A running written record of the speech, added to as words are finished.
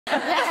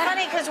It's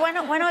funny because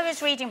when I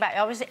was reading about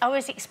it, I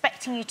was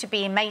expecting you to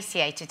be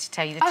emaciated, to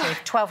tell you the truth.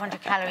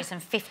 1,200 calories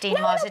and 15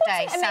 miles a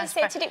day. No, I wasn't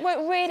emaciated. It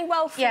worked really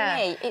well for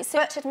me. It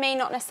suited me,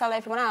 not necessarily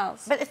everyone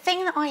else. But the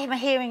thing that I am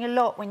hearing a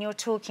lot when you're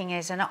talking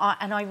is, and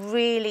I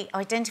really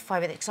identify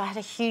with it because I had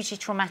a hugely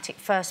traumatic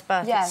first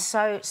birth. Yeah. It's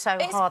so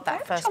hard,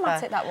 that first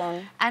traumatic, birth. that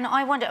one. And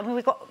I wonder, I mean,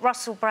 we've got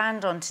Russell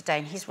Brand on today,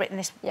 and he's written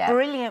this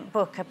brilliant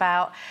book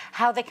about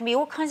how there can be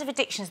all kinds of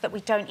addictions that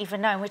we don't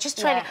even know. And we're just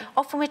trying to,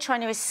 often we're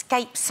trying to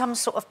escape some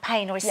sort of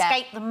pain or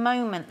escape the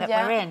moment that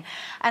we're in.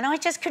 And I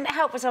just couldn't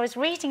help, as I was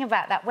reading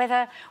about that,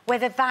 whether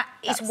that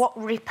is what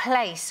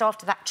replaced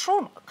after that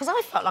trauma. Because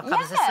I felt like I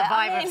was a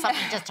survivor of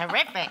something just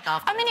horrific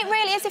after. I mean, it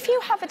really is. If you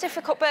have a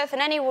difficult birth,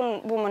 and any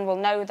woman will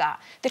know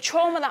that, the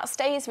trauma that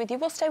stays with you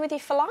will stay with you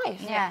for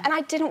life. Yeah. And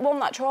I didn't want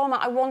that trauma.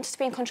 I wanted to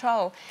be in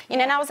control. You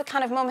know, and I was the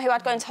kind of mum who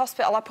I'd go into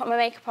hospital, I'd put my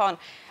makeup on,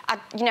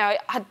 I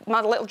had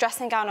my little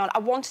dressing gown on. I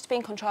wanted to be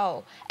in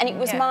control. And it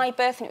was my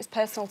birth and it was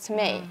personal to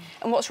me.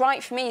 And what's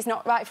right for me is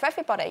not right for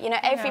everybody. You know,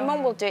 every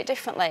mum will do it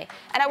differently.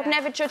 And I would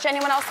never judge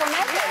anyone else on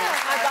their birth.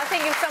 I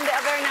think you've summed it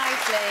up very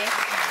nicely.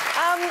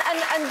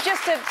 And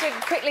just to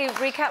quickly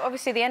recap,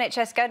 obviously the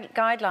NHS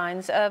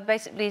guidelines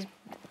basically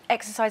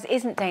exercise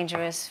isn't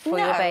dangerous for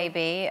your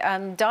baby.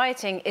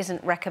 Dieting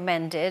isn't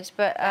recommended,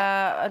 but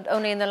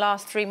only in the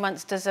last 3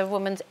 months does a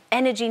woman's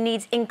energy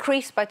needs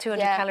increase by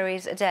 200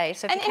 calories a day.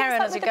 So if you carry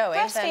on as you're going...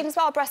 And breastfeeding as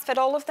well, I breastfed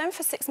all of them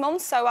for 6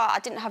 months, so I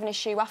didn't have an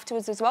issue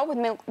afterwards as well with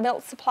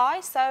milk supply.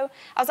 So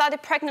I was either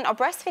pregnant or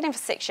breastfeeding for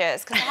 6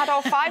 years, because I had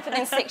all 5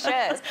 within 6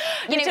 years.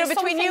 You know,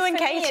 between you and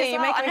Katie, you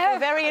make me feel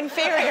very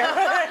inferior.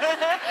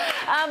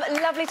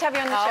 Lovely to have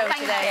you on the show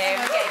today.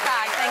 Thank you.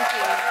 Thank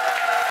you.